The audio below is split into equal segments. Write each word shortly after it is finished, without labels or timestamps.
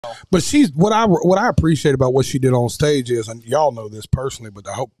But she's what I appreciate about what she did on stage is, and y'all know this personally, but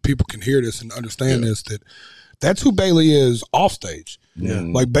I hope people can hear this and understand this, that's who Bailee is off stage. Yeah.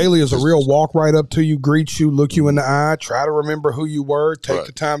 Like Bailee is a real walk right up to you, greet you, look you in the eye, try to remember who you were, take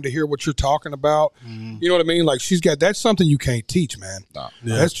the time to hear what you're talking about. You know what I mean? Like that's something you can't teach, man. Nah.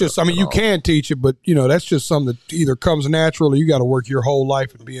 Yeah, that's just, I mean, you can teach it, but you know, that's just something that either comes natural or you got to work your whole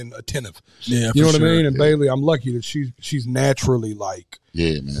life at being attentive. Yeah, you know what I mean? And Bailee, I'm lucky that she's naturally like,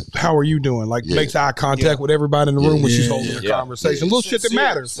 yeah, man. How are you doing? Like makes eye contact with everybody in the room when she's holding a conversation. Little shit that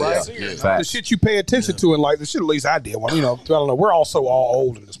matters, right? The shit you pay attention to, and like the shit at least I did. Well, you know, I don't know. We're also all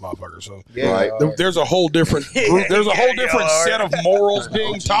old in this motherfucker, so there's a whole different group. There's a whole different set of morals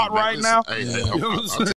being taught right now.